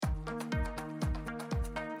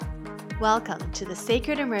Welcome to the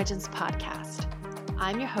Sacred Emergence Podcast.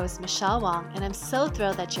 I'm your host, Michelle Wong, and I'm so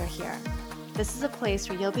thrilled that you're here. This is a place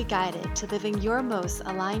where you'll be guided to living your most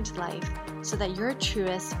aligned life so that your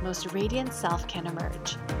truest, most radiant self can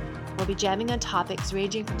emerge. We'll be jamming on topics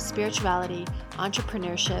ranging from spirituality,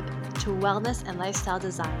 entrepreneurship, to wellness and lifestyle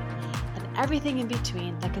design, and everything in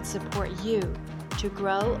between that can support you to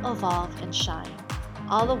grow, evolve, and shine,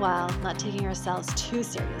 all the while not taking ourselves too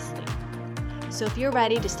seriously. So if you're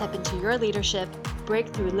ready to step into your leadership, break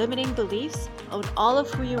through limiting beliefs, own all of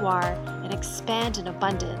who you are, and expand in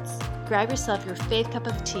abundance, grab yourself your faith cup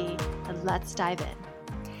of tea and let's dive in.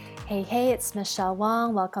 Hey, it's Michelle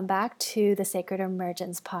Wong. Welcome back to the Sacred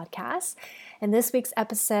Emergence Podcast. In this week's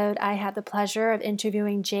episode, I had the pleasure of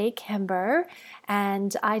interviewing Jay Kimber,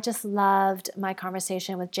 and I just loved my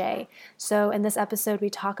conversation with Jay. So in this episode, we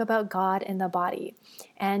talk about God in the body.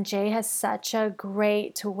 And Jay has such a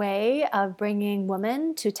great way of bringing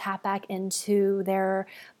women to tap back into their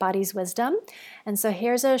body's wisdom. And so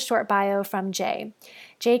here's a short bio from Jay.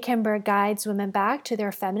 Jay Kimber guides women back to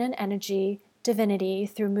their feminine energy, divinity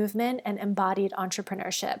through movement and embodied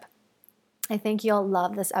entrepreneurship. I think you'll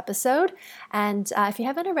love this episode. And if you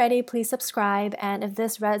haven't already, please subscribe. And if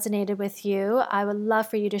this resonated with you, I would love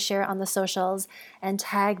for you to share it on the socials and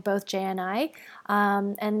tag both Jay and I.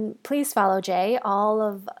 And please follow Jay. All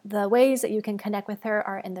of the ways that you can connect with her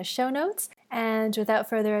are in the show notes. And without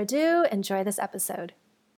further ado, enjoy this episode.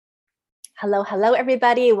 Hello,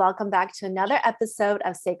 everybody. Welcome back to another episode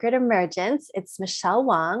of Sacred Emergence. It's Michelle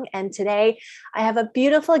Wong, and today I have a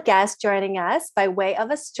beautiful guest joining us by way of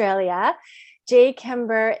Australia. Jay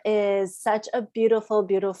Kimber is such a beautiful,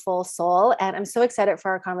 beautiful soul, and I'm so excited for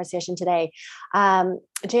our conversation today.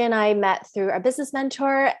 Jay and I met through our business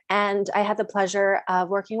mentor, and I had the pleasure of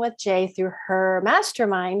working with Jay through her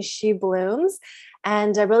mastermind, She Blooms,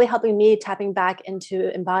 and really helping me tapping back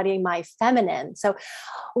into embodying my feminine. So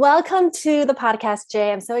welcome to the podcast,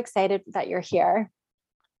 Jay. I'm so excited that you're here.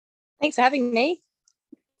 Thanks for having me.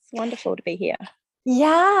 It's wonderful to be here.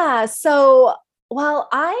 Yeah. So,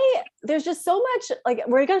 there's just so much,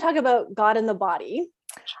 we're going to talk about God in the body.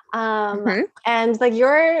 And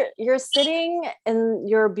you're sitting in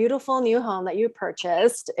your beautiful new home that you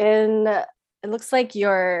purchased in, it looks like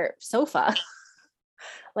your sofa.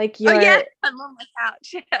 I'm on my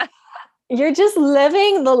couch. You're just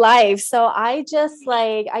living the life. So I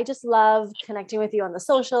just love connecting with you on the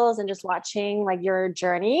socials and just watching your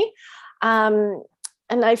journey. And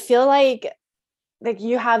I feel like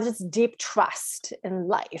you have this deep trust in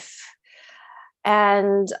life.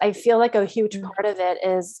 And I feel like a huge part of it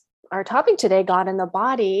is our topic today, God in the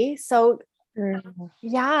body. So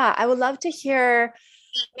yeah, I would love to hear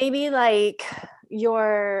maybe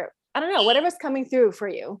whatever's coming through for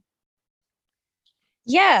you.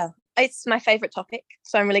 Yeah, it's my favorite topic.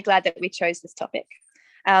 So I'm really glad that we chose this topic.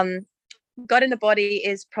 God in the body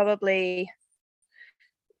is probably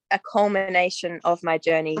a culmination of my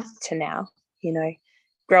journey to now.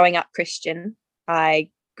 Growing up Christian,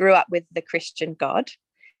 I grew up with the Christian God,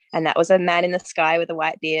 and that was a man in the sky with a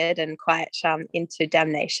white beard and quite into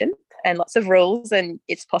damnation and lots of rules, and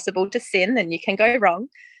it's possible to sin and you can go wrong.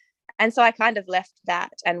 And so I kind of left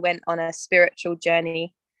that and went on a spiritual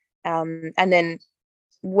journey. And then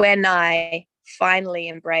when I finally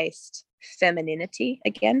embraced femininity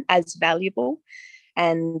again as valuable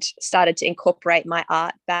and started to incorporate my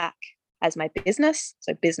art back as my business,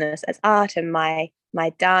 so business as art, and my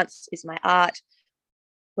dance is my art,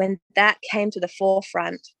 when that came to the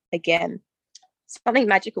forefront again, something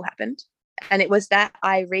magical happened. And it was that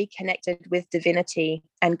I reconnected with divinity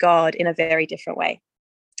and God in a very different way.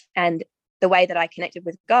 And the way that I connected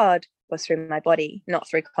with God was through my body, not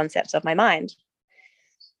through concepts of my mind.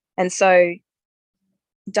 And so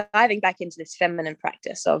diving back into this feminine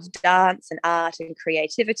practice of dance and art and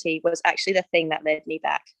creativity was actually the thing that led me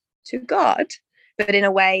back to God, but in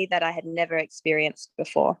a way that I had never experienced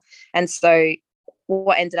before. And so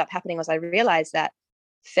what ended up happening was I realized that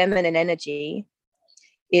feminine energy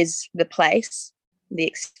is the place, the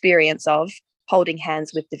experience of holding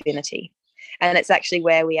hands with divinity. And it's actually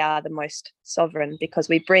where we are the most sovereign, because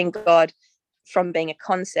we bring God from being a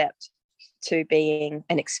concept to being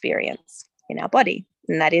an experience in our body.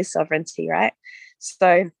 And that is sovereignty, right?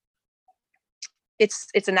 So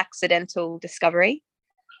it's an accidental discovery,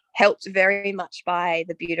 helped very much by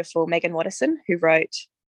the beautiful Megan Watterson, who wrote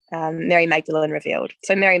Mary Magdalene Revealed.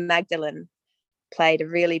 So Mary Magdalene played a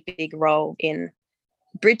really big role in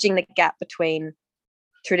bridging the gap between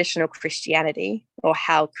traditional Christianity, or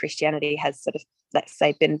how Christianity has sort of, let's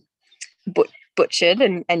say, been butchered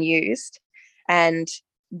and used, and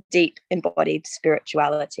deep embodied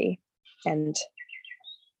spirituality. And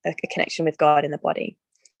a connection with God in the body.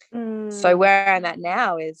 So where I'm at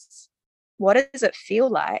now is, what does it feel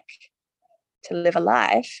like to live a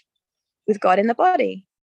life with God in the body?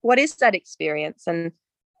 What is that experience, and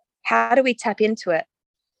how do we tap into it,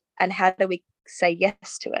 and how do we say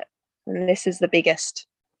yes to it? And this is the biggest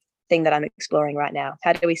thing that I'm exploring right now.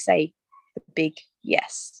 How do we say the big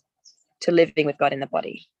yes to living with God in the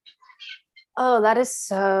body? Oh, that is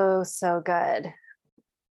so, so good.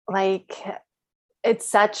 Like, it's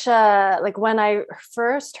such a, like, when I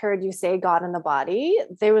first heard you say God in the body,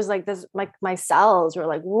 there was like this, like my cells were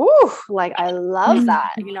like, woo, like, I love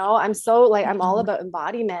that. You know, I'm so like, I'm all about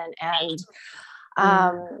embodiment.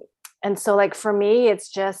 And so like, for me, it's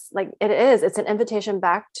just like, it's an invitation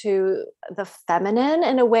back to the feminine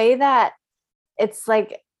in a way that it's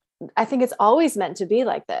like, I think it's always meant to be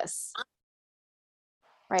like this,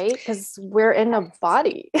 right? Because we're in a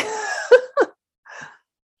body.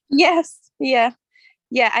 Yes. Yeah.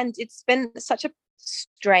 And it's been such a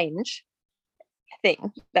strange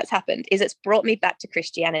thing that's happened, is it's brought me back to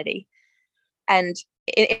Christianity, and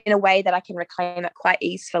in a way that I can reclaim it quite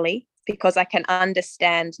easily, because I can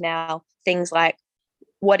understand now things like,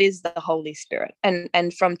 what is the Holy Spirit?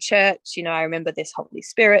 And from church, you know, I remember this Holy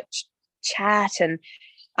Spirit chat and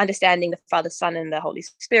understanding the Father, Son, and the Holy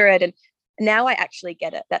Spirit. And now I actually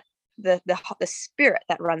get it, that the spirit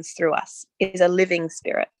that runs through us is a living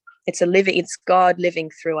spirit. It's God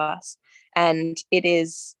living through us, and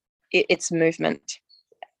it's movement,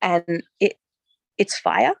 and it's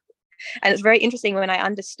fire. And it's very interesting, when I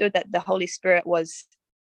understood that the Holy Spirit was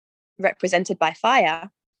represented by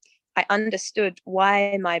fire, I understood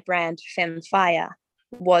why my brand Femme-Fire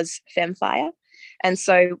was Femme-Fire. And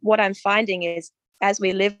so what I'm finding is, as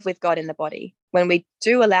we live with God in the body, when we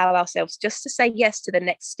do allow ourselves just to say yes to the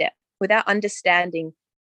next step without understanding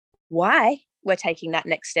why we're taking that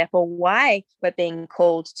next step, or why we're being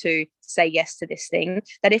called to say yes to this thing,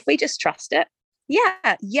 that if we just trust it,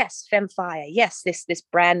 yes, Femme-Fire, yes, this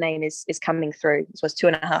brand name is coming through. This was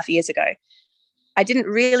 2.5 years ago. I didn't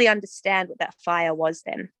really understand what that fire was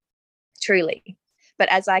then, truly. But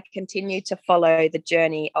as I continued to follow the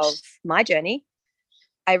journey of my journey,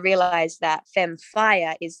 I realized that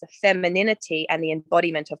Femme-Fire is the femininity and the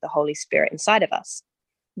embodiment of the Holy Spirit inside of us,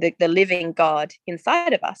 the living God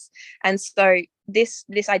inside of us. And so this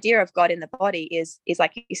idea of God in the body is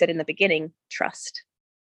like you said in the beginning, trust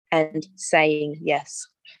and saying yes,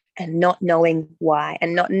 and not knowing why,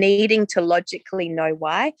 and not needing to logically know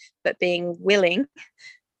why, but being willing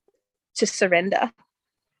to surrender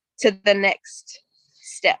to the next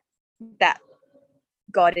step that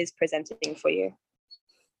God is presenting for you.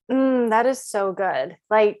 That is so good.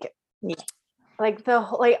 Like, Yeah. like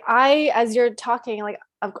as you're talking, like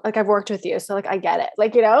I've worked with you, so like I get it,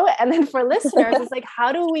 like, you know. And then for listeners, it's like,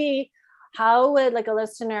 how would like a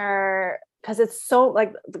listener, because it's so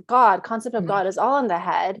like the concept of God is all in the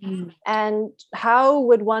head, and how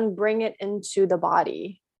would one bring it into the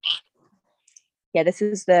body? Yeah, this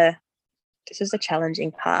is the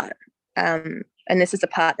challenging part, and this is the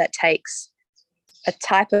part that takes a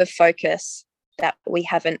type of focus that we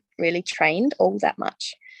haven't really trained all that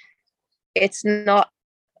much. It's not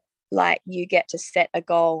like you get to set a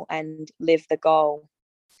goal and live the goal.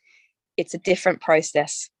 It's a different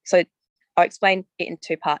process. So I'll explain it in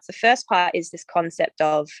two parts. The first part is this concept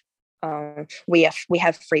of we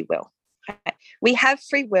have free will. We have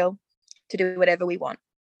free will to do whatever we want.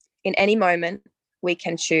 In any moment, we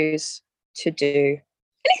can choose to do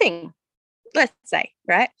anything, let's say,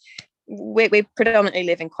 right? We predominantly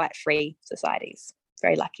live in quite free societies.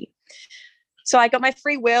 Very lucky. So I got my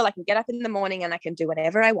free will. I can get up in the morning and I can do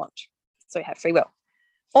whatever I want. So we have free will.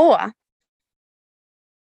 Or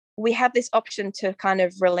we have this option to kind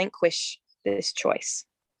of relinquish this choice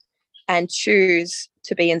and choose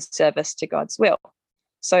to be in service to God's will.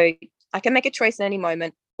 So I can make a choice in any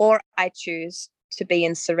moment, or I choose to be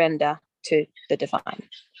in surrender to the divine.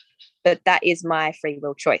 But that is my free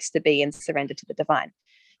will choice, to be in surrender to the divine.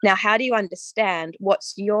 Now, how do you understand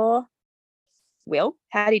what's your will?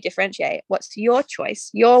 How do you differentiate what's your choice,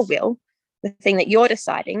 your will, the thing that you're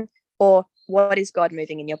deciding, or what is God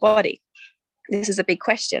moving in your body? This is a big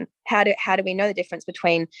question. How do we know the difference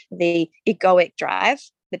between the egoic drive,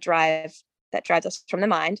 the drive that drives us from the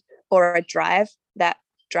mind, or a drive that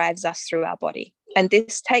drives us through our body? And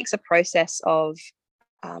this takes a process of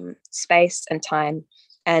space and time.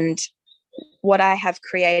 And what I have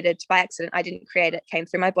created by accident, I didn't create it, came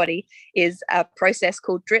through my body, is a process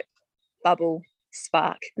called drip, bubble,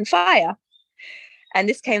 spark, and fire. And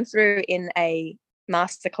this came through in a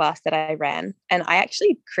masterclass that I ran. And I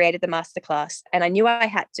actually created the masterclass, and I knew I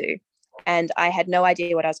had to. And I had no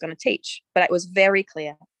idea what I was going to teach, but it was very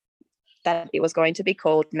clear. that it was going to be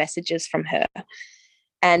called Messages from Her.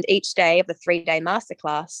 And each day of the 3-day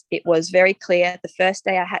masterclass, it was very clear. The first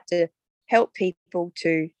day I had to help people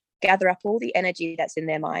to gather up all the energy that's in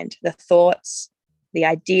their mind, the thoughts, the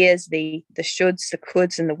ideas, the shoulds, the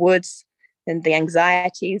coulds and the woulds, and the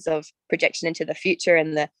anxieties of projection into the future,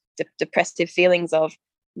 and the depressive feelings of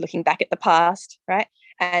looking back at the past, right?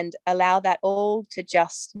 And allow that all to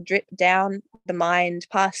just drip down the mind,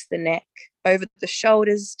 past the neck, over the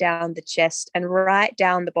shoulders, down the chest, and right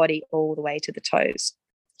down the body all the way to the toes.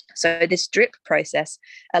 So this drip process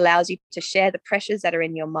allows you to share the pressures that are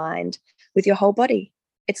in your mind with your whole body.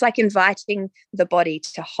 It's like inviting the body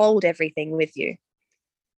to hold everything with you.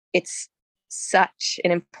 It's such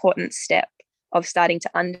an important step of starting to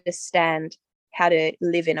understand how to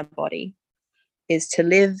live in a body, is to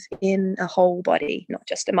live in a whole body, not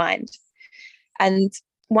just a mind. And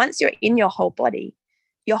once you're in your whole body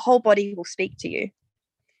will speak to you.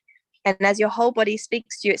 And as your whole body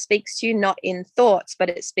speaks to you, it speaks to you not in thoughts, but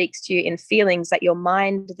it speaks to you in feelings that your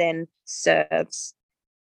mind then serves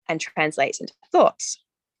and translates into thoughts.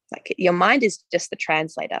 Like your mind is just the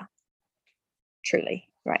translator, truly,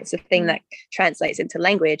 right? It's the thing that translates into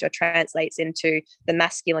language or translates into the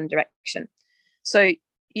masculine direction. So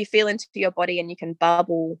you feel into your body and you can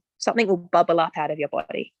something will bubble up out of your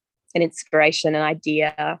body, an inspiration, an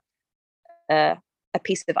idea, a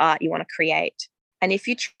piece of art you want to create. And if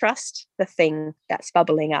you trust the thing that's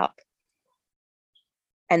bubbling up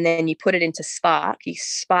and then you put it into spark, you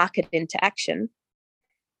spark it into action,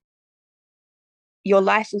 your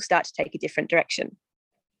life will start to take a different direction.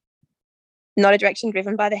 Not a direction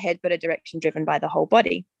driven by the head, but a direction driven by the whole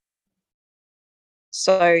body.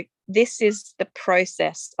 So this is the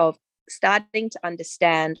process of starting to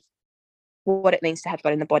understand what it means to have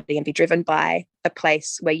God in the body and be driven by a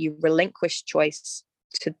place where you relinquish choice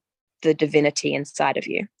to the divinity inside of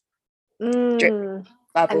you. Drip,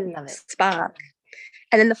 bubble, spark.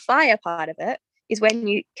 And then the fire part of it is when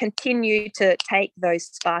you continue to take those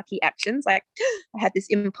sparky actions. Like, I had this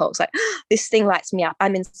impulse, like, this thing lights me up.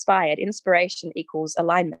 I'm inspired. Inspiration equals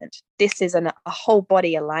alignment. This is a whole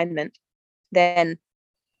body alignment. Then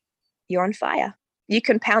you're on fire. You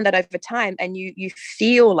compound that over time and you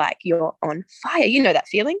feel like you're on fire. You know that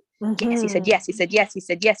feeling? Mm-hmm. Yes, he said yes, he said yes, he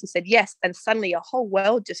said yes, he said yes. And suddenly your whole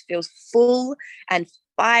world just feels full and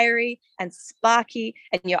fiery and sparky,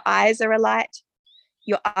 and your eyes are alight.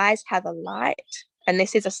 Your eyes have a light. And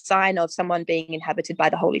this is a sign of someone being inhabited by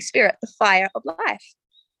the Holy Spirit, the fire of life.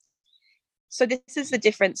 So this is the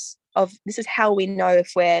difference this is how we know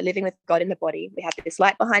if we're living with God in the body. We have this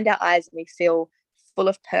light behind our eyes and we feel full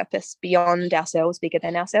of purpose beyond ourselves, bigger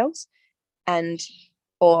than ourselves.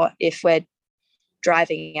 Or if we're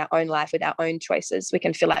driving our own life with our own choices, we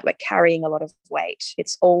can feel like we're carrying a lot of weight.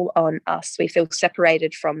 It's all on us. We feel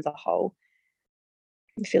separated from the whole.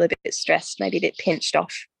 We feel a bit stressed, maybe a bit pinched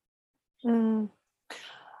off.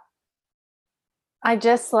 I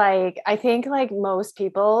think like most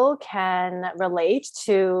people can relate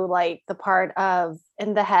to like the part of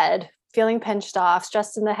in the head, feeling pinched off,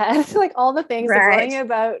 stressed in the head, like all the things, right, worrying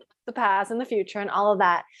about the past and the future and all of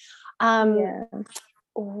that.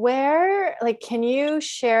 Where, like, can you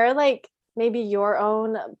share like maybe your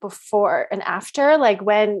own before and after, like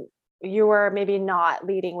when you were maybe not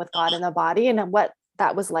leading with God in the body, and what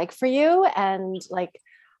that was like for you, and like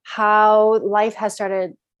how life has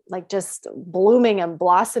started like just blooming and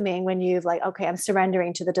blossoming when you've like, okay, I'm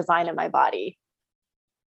surrendering to the divine in my body?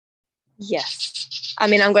 Yes. I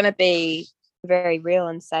mean, I'm going to be very real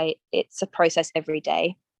and say it's a process every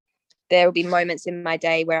day. There will be moments in my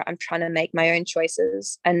day where I'm trying to make my own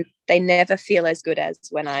choices and they never feel as good as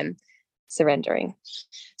when I'm surrendering.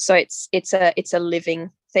 So it's a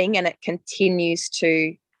living thing, and it continues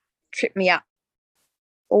to trip me up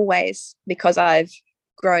always, because I've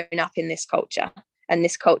grown up in this culture, and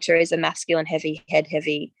this culture is a masculine heavy, head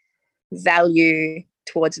heavy, value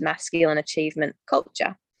towards masculine achievement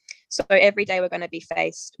culture. So every day we're going to be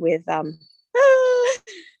faced with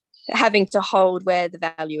having to hold where the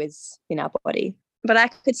value is in our body. But I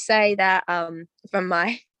could say that from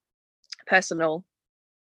my personal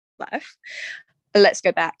life, let's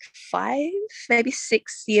go back 5, maybe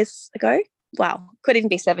 6 years ago. Wow, could even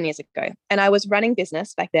be 7 years ago. And I was running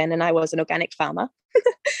business back then, and I was an organic farmer.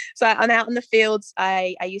 So I'm out in the fields.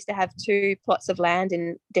 I used to have 2 plots of land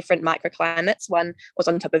in different microclimates. One was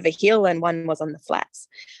on top of a hill and one was on the flats.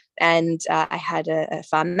 And I had a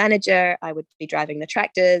farm manager. I would be driving the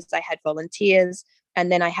tractors. I had volunteers.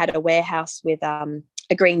 And then I had a warehouse with a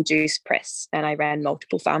green juice press. And I ran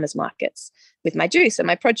multiple farmers markets with my juice and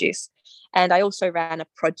my produce. And I also ran a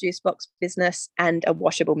produce box business and a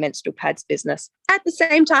washable menstrual pads business at the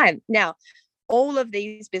same time. Now, all of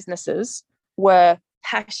these businesses were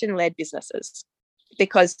passion-led businesses,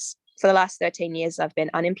 because for the last 13 years, I've been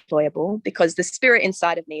unemployable because the spirit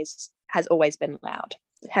inside of me has always been loud.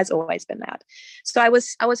 It has always been loud. So I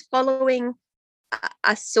was following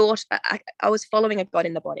I was following a God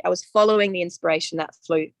in the body. I was following the inspiration that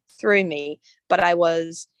flew through me, but I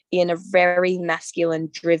was in a very masculine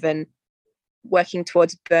driven, working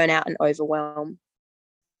towards burnout and overwhelm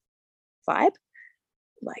vibe.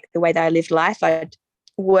 Like the way that I lived life, I'd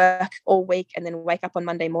work all week and then wake up on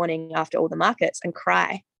Monday morning after all the markets and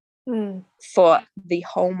cry for the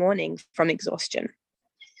whole morning from exhaustion.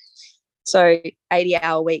 So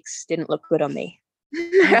 80-hour weeks didn't look good on me.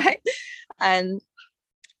 Right? And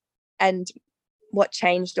what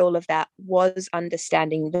changed all of that was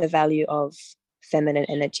understanding the value of feminine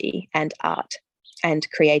energy and art and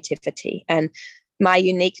creativity, and my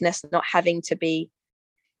uniqueness not having to be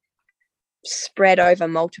spread over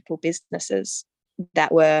multiple businesses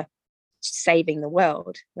that were saving the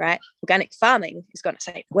world, right? Organic farming is going to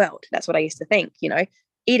save the world. That's what I used to think,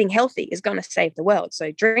 eating healthy is going to save the world.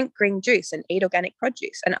 So drink green juice and eat organic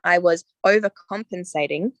produce. And I was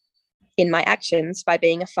overcompensating in my actions by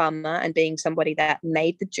being a farmer and being somebody that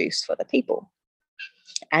made the juice for the people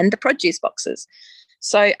and the produce boxes.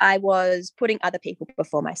 So I was putting other people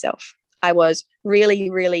before myself. I was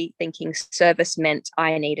really, really thinking service meant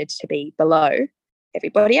I needed to be below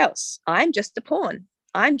everybody else. I'm just a pawn.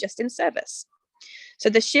 I'm just in service. So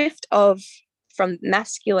the shift from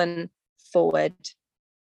masculine forward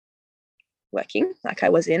working, like I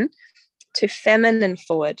was in, to feminine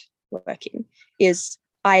forward working is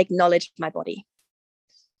I acknowledge my body.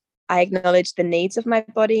 I acknowledge the needs of my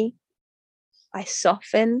body. I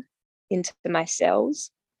soften into my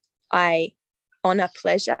cells. I honor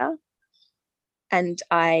pleasure, and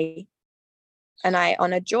I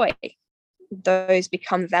honor joy. Those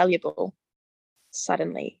become valuable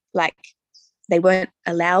suddenly. Like they weren't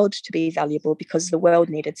allowed to be valuable because the world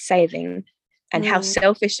needed saving. And how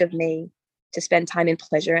selfish of me to spend time in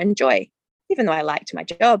pleasure and joy, even though I liked my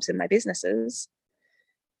jobs and my businesses.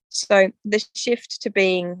 So the shift to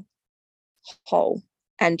being whole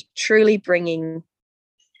and truly bringing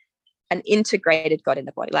an integrated God in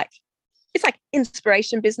the body, like it's like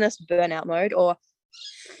inspiration business, burnout mode, or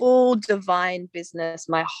full divine business.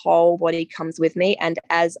 My whole body comes with me, and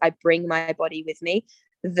as I bring my body with me,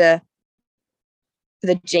 the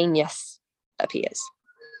genius appears.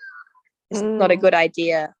 It's not a good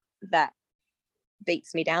idea that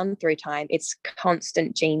beats me down through time. It's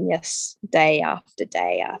constant genius day after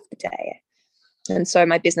day after day. And so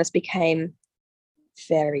my business became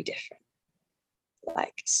very different.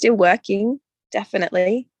 Like still working,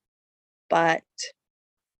 definitely, but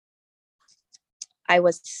I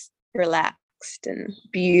was relaxed and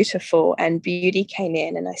beautiful, and beauty came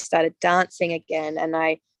in, and I started dancing again, and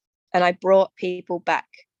I brought people back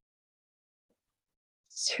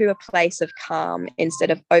to a place of calm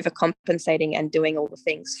instead of overcompensating and doing all the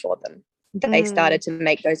things for them. They started to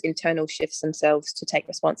make those internal shifts themselves to take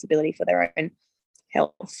responsibility for their own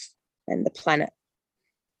health and the planet.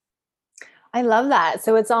 I love that.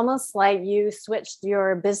 So it's almost like you switched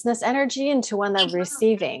your business energy into one of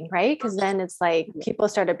receiving, right? Because then it's like people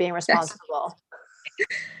started being responsible.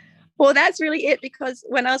 Well, that's really it, because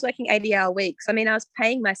when I was working 80-hour weeks, I was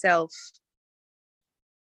paying myself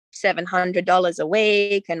 $700 a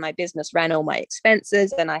week, and my business ran all my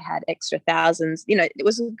expenses, and I had extra thousands. It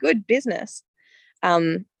was a good business,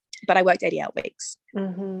 but I worked 80-hour weeks,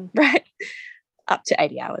 right, up to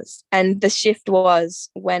 80 hours. And the shift was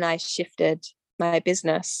when I shifted my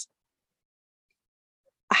business,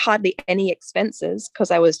 hardly any expenses,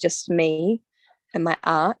 because I was just me and my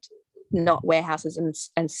art, not warehouses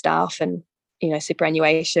and staff and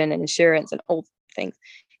superannuation and insurance and all things.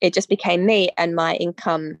 It just became me, and my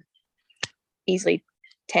income easily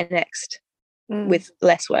 10x'd with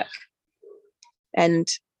less work. And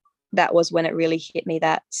that was when it really hit me,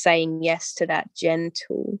 that saying yes to that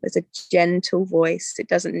there's a gentle voice. It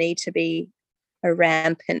doesn't need to be a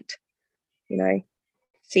rampant,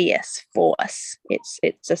 fierce force.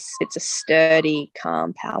 It's a sturdy,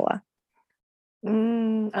 calm power.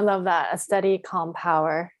 I love that. A steady, calm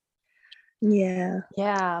power. Yeah.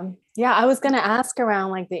 I was going to ask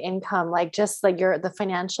around like the income, like just like the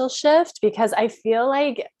financial shift, because I feel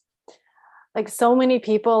like so many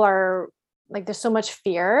people are like, there's so much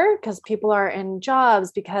fear because people are in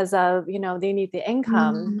jobs because of, they need the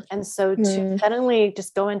income. And so to suddenly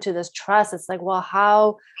just go into this trust, it's like, well,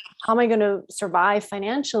 how am I going to survive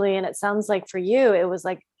financially? And it sounds like for you, it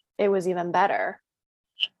was even better.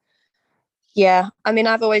 Yeah, I mean,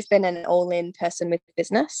 I've always been an all-in person with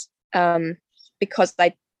business, because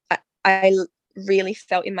I really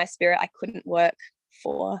felt in my spirit I couldn't work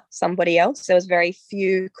for somebody else. There was very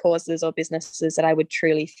few causes or businesses that I would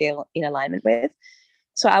truly feel in alignment with.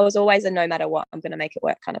 So I was always a no matter what, I'm going to make it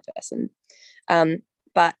work kind of person.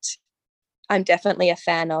 But I'm definitely a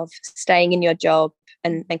fan of staying in your job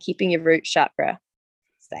and keeping your root chakra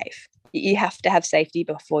safe. You have to have safety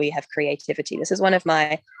before you have creativity. This is one of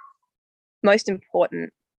my most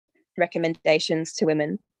important recommendations to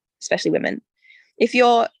women, especially women. If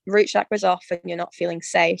your root chakra's off and you're not feeling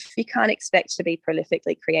safe, you can't expect to be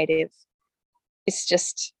prolifically creative. It's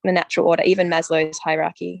just the natural order. Even Maslow's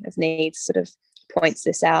hierarchy of needs sort of points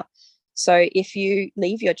this out. So if you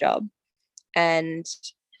leave your job and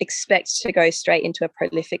expect to go straight into a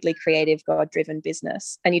prolifically creative, God-driven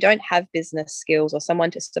business, and you don't have business skills or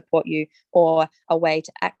someone to support you or a way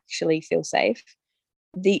to actually feel safe,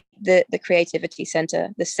 the creativity center,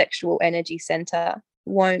 the sexual energy center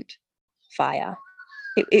won't fire.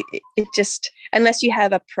 It just, unless you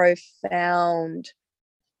have a profound,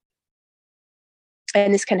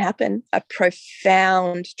 and this can happen, a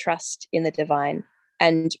profound trust in the divine,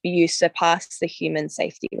 and you surpass the human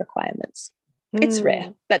safety requirements. It's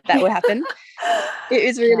rare that will happen. It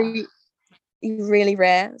is really, really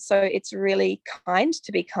rare. So it's really kind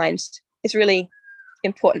to be kind. It's really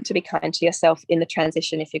important to be kind to yourself in the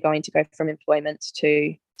transition if you're going to go from employment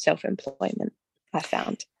to self-employment, I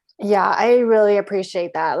found. Yeah, I really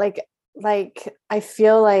appreciate that. Like I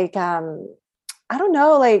feel like I don't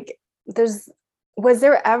know, like was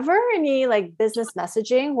there ever any like business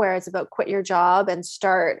messaging where it's about quit your job and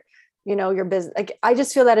start, your business? Like I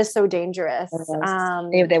just feel that is so dangerous. There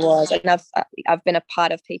was, and I've been a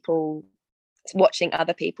part of people watching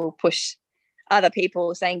other people push other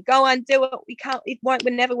people, saying, go on, do it, we'll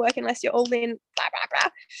never work unless you're all in, blah, blah,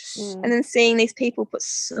 blah. And then seeing these people put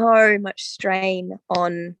so much strain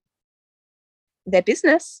on their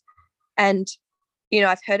business. And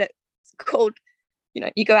I've heard it called,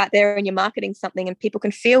 you go out there and you're marketing something and people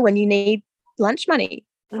can feel when you need lunch money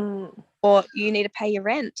or you need to pay your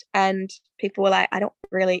rent, and people were like,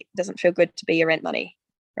 doesn't feel good to be your rent money,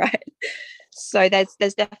 right? So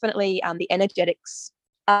there's definitely the energetics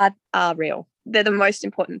are real. They're the most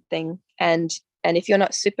important thing. And if you're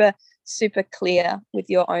not super, super clear with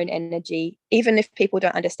your own energy, even if people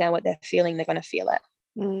don't understand what they're feeling, they're going to feel it.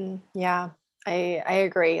 Yeah, I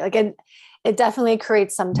agree. Like it definitely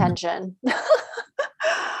creates some tension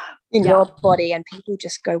in your body, and people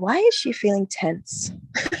just go, why is she feeling tense?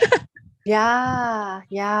 Yeah.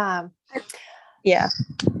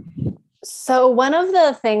 So one of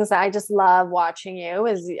the things that I just love watching you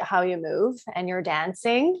is how you move and you're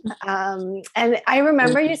dancing. And I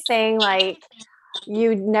remember you saying like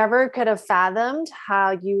you never could have fathomed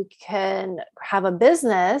how you can have a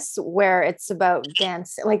business where it's about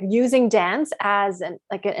dance, like using dance as an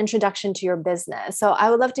introduction to your business. So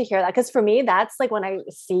I would love to hear that, because for me, that's like when I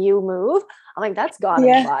see you move, I'm like, that's God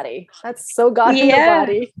in the body. That's so God in the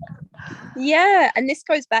body. Yeah. And this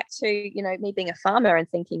goes back to, me being a farmer and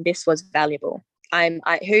thinking this was valuable. How am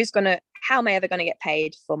I ever going to get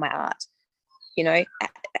paid for my art?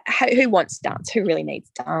 Who wants dance? Who really needs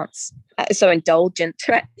dance? So indulgent,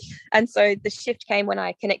 right? And so the shift came when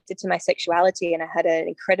I connected to my sexuality, and I had an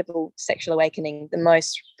incredible sexual awakening, the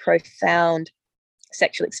most profound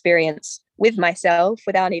sexual experience with myself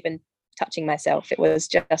without even touching myself. It was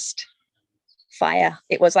just fire.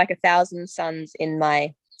 It was like 1,000 suns in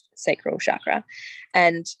my sacral chakra.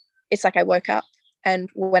 And it's like I woke up, and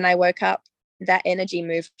when I woke up, that energy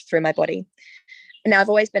moved through my body. Now, I've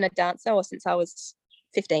always been a dancer, or since I was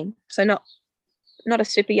 15, so not a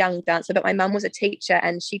super young dancer, but my mum was a teacher,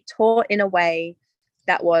 and she taught in a way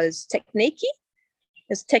that was technique,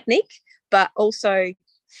 but also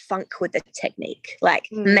funk with the technique, like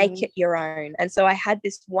make it your own. And so I had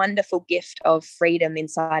this wonderful gift of freedom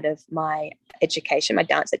inside of my education, my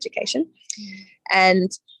dance education.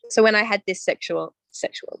 And so when I had this sexual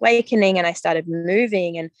awakening, and I started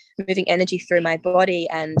moving energy through my body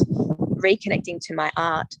and reconnecting to my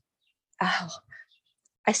art,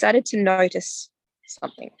 I started to notice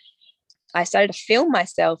something. I started to film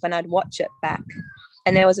myself, and I'd watch it back.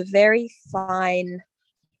 And there was a very fine,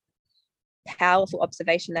 powerful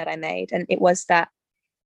observation that I made. And it was that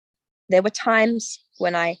there were times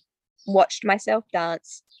when I watched myself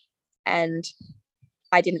dance and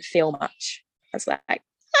I didn't feel much. I was like,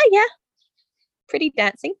 oh yeah, pretty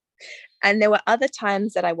dancing. And there were other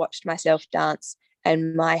times that I watched myself dance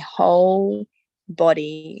and my whole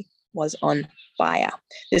body was on fire.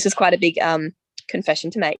 This is quite a big confession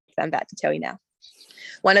to make that I'm about to tell you now.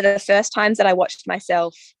 One of the first times that I watched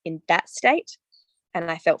myself in that state and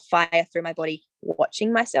I felt fire through my body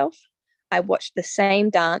watching myself, I watched the same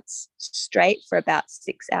dance straight for about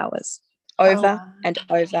 6 hours, over and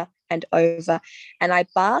over and over. And I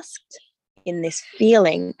basked in this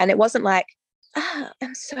feeling. And it wasn't like,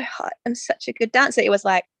 I'm so hot, I'm such a good dancer. It was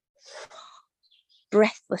like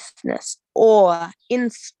breathlessness, awe,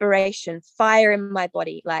 inspiration, fire in my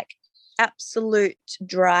body, like absolute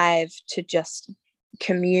drive to just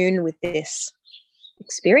commune with this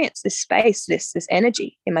experience, this space, this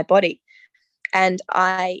energy in my body. And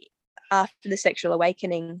I, after the sexual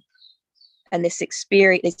awakening and these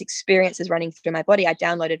experiences running through my body, I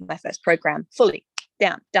downloaded my first program fully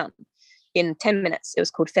done in 10 minutes. It was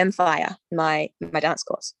called Femfire, my dance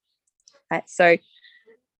course. Right? So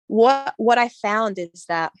what I found is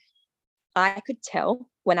that I could tell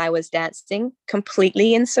when I was dancing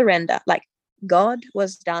completely in surrender, like God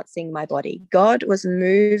was dancing my body. God was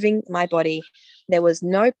moving my body. There was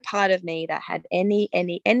no part of me that had any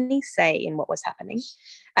say in what was happening.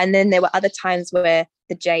 And then there were other times where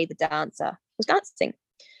the Jay, the dancer, was dancing.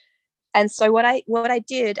 And so what I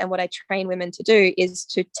did and what I train women to do is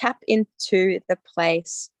to tap into the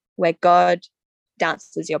place where God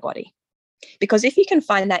dances your body. Because if you can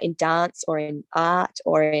find that in dance or in art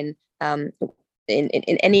or in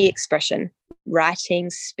any expression, writing,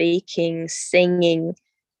 speaking, singing,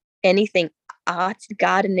 anything, art,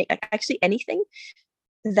 gardening, actually anything,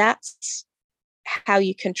 that's how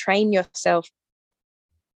you can train yourself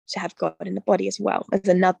to have God in the body as well.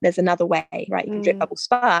 There's another way, right? You can drip, bubble,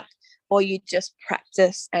 spark, or you just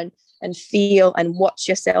practice and feel and watch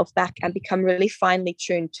yourself back and become really finely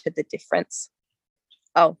tuned to the difference.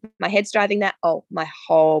 Oh, my head's driving that. Oh, my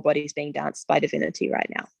whole body's being danced by divinity right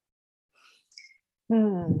now.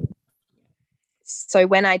 So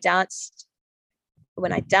when I dance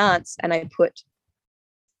and I put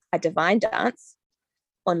a divine dance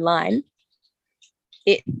online,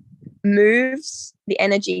 it moves, the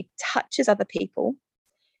energy touches other people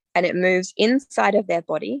and it moves inside of their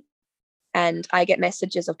body. And I get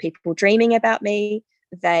messages of people dreaming about me.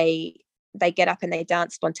 They get up and they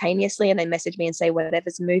dance spontaneously and they message me and say,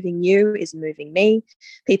 whatever's moving you is moving me.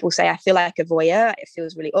 People say, I feel like a voyeur. It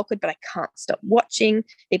feels really awkward, but I can't stop watching.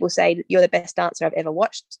 People say, you're the best dancer I've ever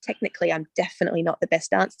watched. Technically, I'm definitely not the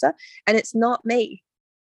best dancer. And it's not me.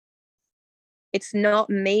 It's not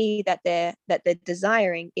me that they're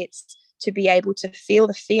desiring. It's to be able to feel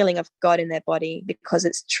the feeling of God in their body, because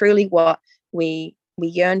it's truly what we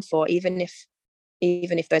yearn for, even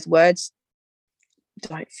if those words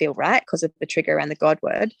don't feel right because of the trigger around the God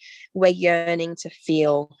word. We're yearning to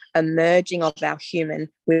feel a merging of our human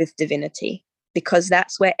with divinity, because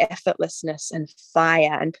that's where effortlessness and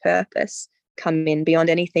fire and purpose come in beyond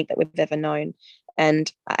anything that we've ever known.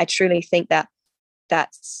 And I truly think that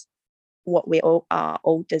that's what we all are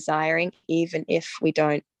all desiring, even if we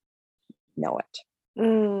don't know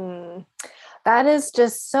it. That is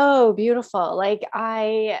just so beautiful. Like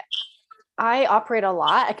I operate a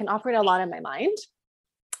lot. I can operate a lot in my mind.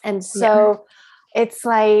 And so it's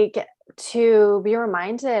like to be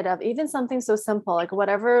reminded of even something so simple, like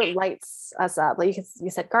whatever lights us up, like you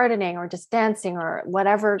said gardening or just dancing or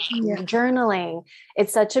whatever, journaling.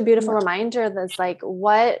 It's such a beautiful reminder that's like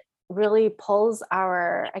what really pulls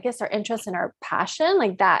our interest and our passion,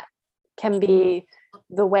 like that can be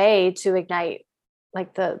the way to ignite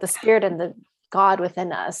like the spirit and the God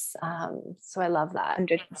within us. So I love that.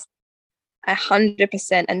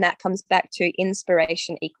 100%. And that comes back to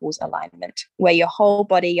inspiration equals alignment, where your whole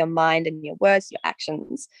body, your mind, and your words, your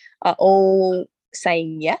actions are all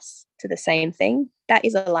saying yes to the same thing. That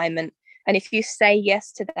is alignment. And if you say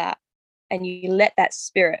yes to that and you let that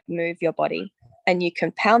spirit move your body and you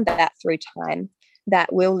compound that through time,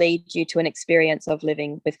 that will lead you to an experience of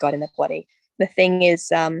living with God in the body. The thing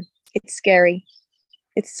is, it's scary.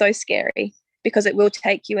 It's so scary because it will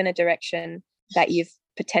take you in a direction that you've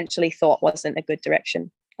potentially thought wasn't a good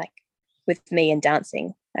direction. Like with me and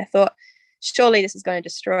dancing, I thought, surely this is going to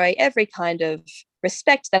destroy every kind of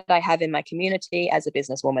respect that I have in my community as a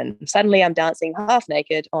businesswoman. Suddenly I'm dancing half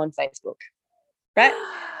naked on Facebook, right?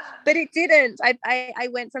 But it didn't. I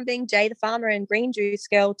went from being Jay the farmer and green juice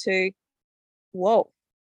girl to, whoa,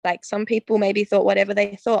 like some people maybe thought whatever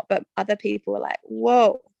they thought, but other people were like,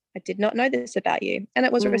 whoa, I did not know this about you. And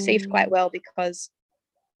it was received quite well because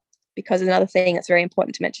another thing that's very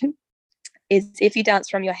important to mention is if you dance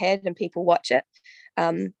from your head and people watch it,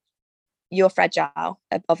 you're fragile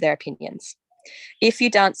of their opinions. If you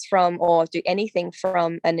dance from or do anything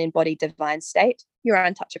from an embodied divine state, you're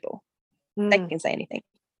untouchable. They can say anything.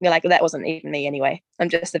 You're like, that wasn't even me anyway. I'm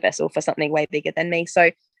just a vessel for something way bigger than me.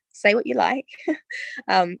 So say what you like,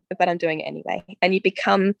 but I'm doing it anyway. And you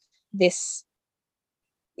become this,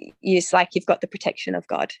 it's like you've got the protection of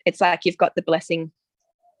God. It's like you've got the blessing.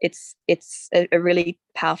 It's a really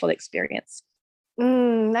powerful experience.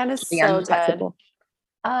 That is so good. Oh,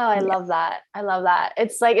 I love that. I love that.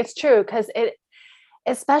 It's like, it's true, because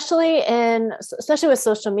especially with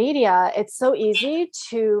social media, it's so easy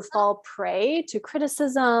to fall prey to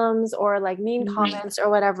criticisms or like mean comments or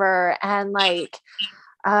whatever. And like,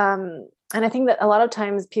 and I think that a lot of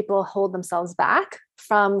times people hold themselves back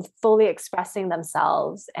from fully expressing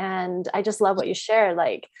themselves. And I just love what you shared.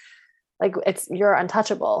 Like you're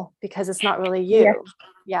untouchable because it's not really you.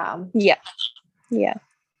 Yeah.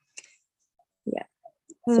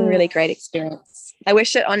 It's a really great experience. I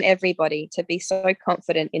wish it on everybody, to be so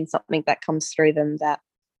confident in something that comes through them that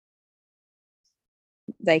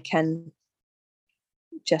they can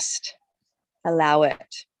just allow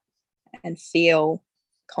it and feel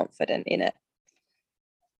confident in it.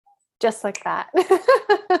 Just like that.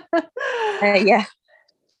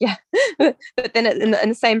 Yeah. But then in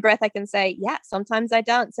the same breath, I can say, yeah, sometimes I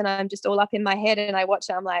dance and I'm just all up in my head and I watch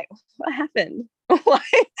it. I'm like, what happened? Why?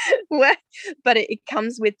 But it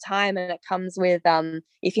comes with time, and it comes with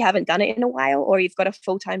if you haven't done it in a while, or you've got a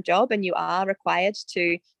full-time job and you are required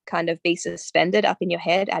to kind of be suspended up in your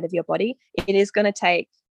head, out of your body, it is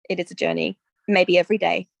a journey, maybe every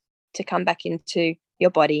day, to come back into your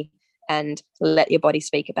body and let your body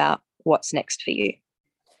speak about what's next for you.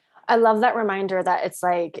 I love that reminder that it's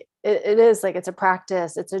like, it is like, it's a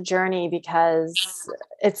practice, it's a journey, because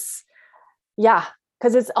it's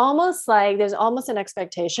almost like there's almost an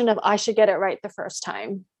expectation of I should get it right the first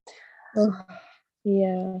time.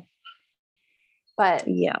 Yeah. But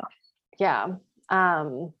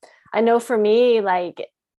I know for me, like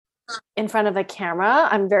in front of a camera,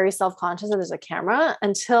 I'm very self-conscious that there's a camera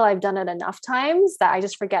until I've done it enough times that I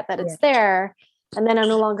just forget that it's there. And then I'm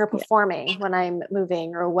no longer performing when I'm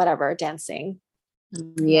moving or whatever, dancing.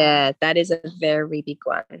 Yeah, that is a very big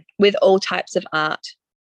one. With all types of art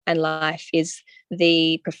and life, is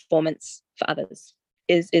the performance for others,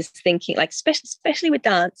 is thinking, like, especially with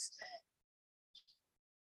dance,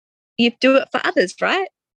 you do it for others, right?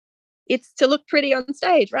 It's to look pretty on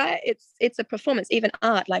stage, right? It's a performance. Even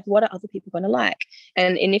art, like, what are other people going to like?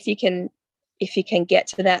 And if you can get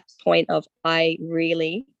to that point of, I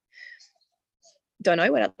really don't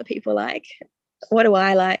know what other people like, what do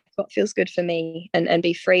I like, what feels good for me, and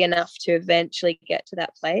be free enough to eventually get to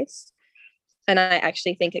that place. And I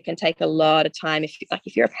actually think it can take a lot of time, if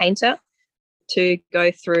you're a painter, to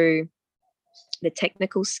go through the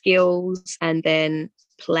technical skills and then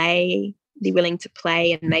be willing to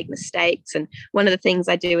play and make mistakes. And one of the things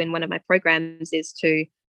I do in one of my programs is to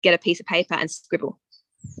get a piece of paper and scribble.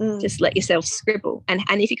 Just let yourself scribble. And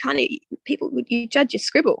if you can't, people, you judge your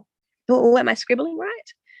scribble. Oh, am I scribbling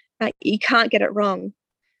right? Like, you can't get it wrong.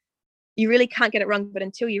 You really can't get it wrong. But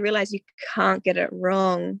until you realize you can't get it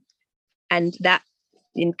wrong, and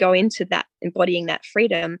go into that, embodying that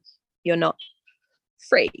freedom, you're not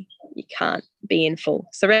free. You can't be in full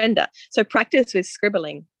surrender. So practice with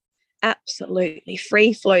scribbling. Absolutely.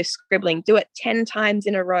 Free flow scribbling. Do it 10 times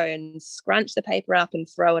in a row and scrunch the paper up and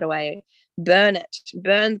throw it away. Burn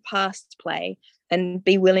past play, and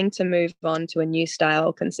be willing to move on to a new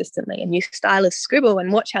style consistently. A new style is scribble,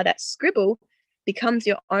 and watch how that scribble becomes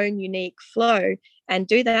your own unique flow. And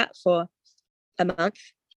do that for a month,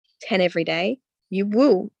 10 every day. You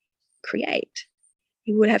would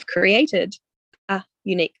have created a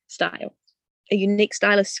unique style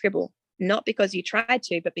of scribble, not because you tried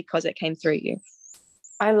to, but because it came through you.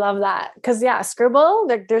 I love that. Because there's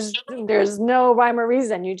no rhyme or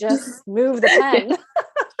reason. You just move the pen.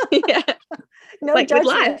 Yeah. No like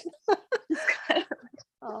judgment. With life.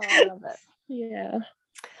 Oh, I love it. Yeah.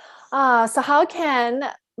 So how can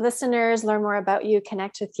listeners learn more about you,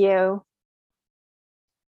 connect with you?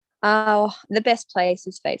 Oh, the best place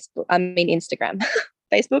is Instagram.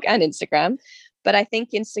 Facebook and Instagram. But I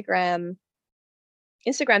think Instagram's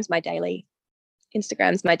my daily.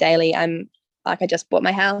 I just bought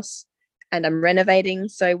my house and I'm renovating.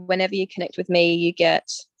 So whenever you connect with me, you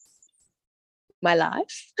get my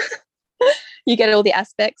life. You get all the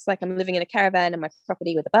aspects. Like, I'm living in a caravan and my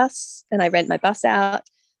property with a bus, and I rent my bus out.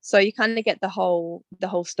 So you kind of get the whole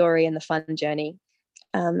story and the fun journey.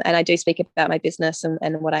 And I do speak about my business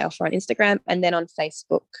and what I offer on Instagram, and then on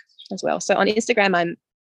Facebook as well. So on Instagram, I'm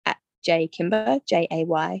at Jay Kimber,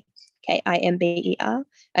 JayKimber,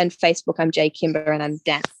 and Facebook, I'm Jay Kimber, and I'm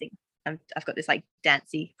dancing. I've got this like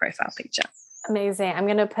dancey profile picture. Amazing. I'm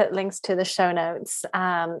going to put links to the show notes,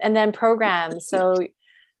 and then programs. So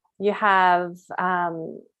you have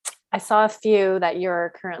I saw a few that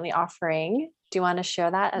you're currently offering. Do you want to share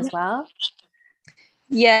that as well?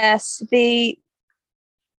 Yes, the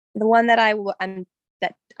one that I'm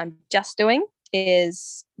just doing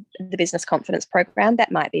is the Business Confidence Program.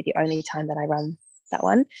 That might be the only time that I run that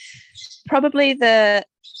one. Probably the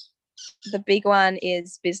big one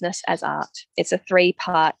is Business as Art. It's a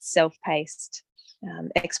 3-part self-paced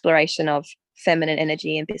exploration of feminine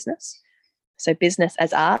energy in business. So Business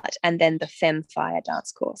as Art, and then the Femme Fire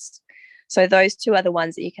dance course. So those 2 are the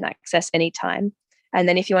ones that you can access anytime. And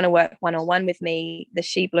then if you want to work one-on-one with me, the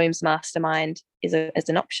She Blooms Mastermind is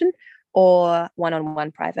an option, or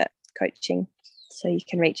one-on-one private coaching. So you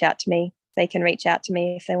can reach out to me. They can reach out to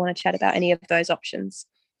me if they want to chat about any of those options.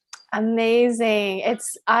 Amazing.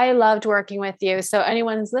 I loved working with you. So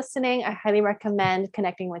anyone who's listening, I highly recommend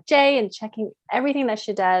connecting with Jay and checking everything that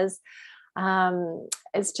she does.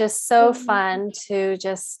 It's just so fun to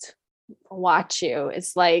just watch you.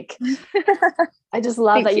 It's like, I just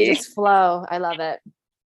love that you just flow. I love it.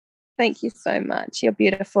 Thank you so much. You're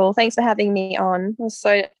beautiful. Thanks for having me on.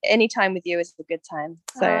 So any time with you is a good time.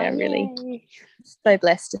 So I'm really so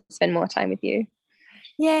blessed to spend more time with you.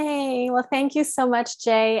 Yay. Well, thank you so much,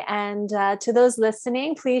 Jay. And to those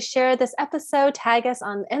listening, please share this episode, tag us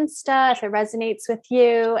on Insta if it resonates with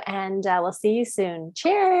you, and we'll see you soon.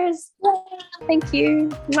 Cheers. Thank you.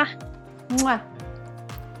 Mwah. Mwah.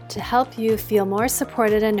 To help you feel more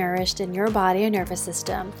supported and nourished in your body and nervous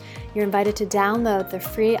system, you're invited to download the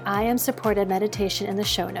free I Am Supported meditation in the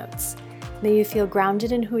show notes. May you feel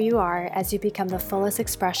grounded in who you are as you become the fullest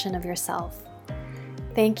expression of yourself.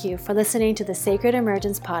 Thank you for listening to the Sacred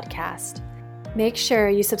Emergence podcast. Make sure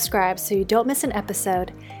you subscribe so you don't miss an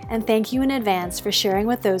episode, and thank you in advance for sharing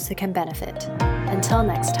with those who can benefit. Until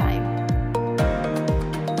next time.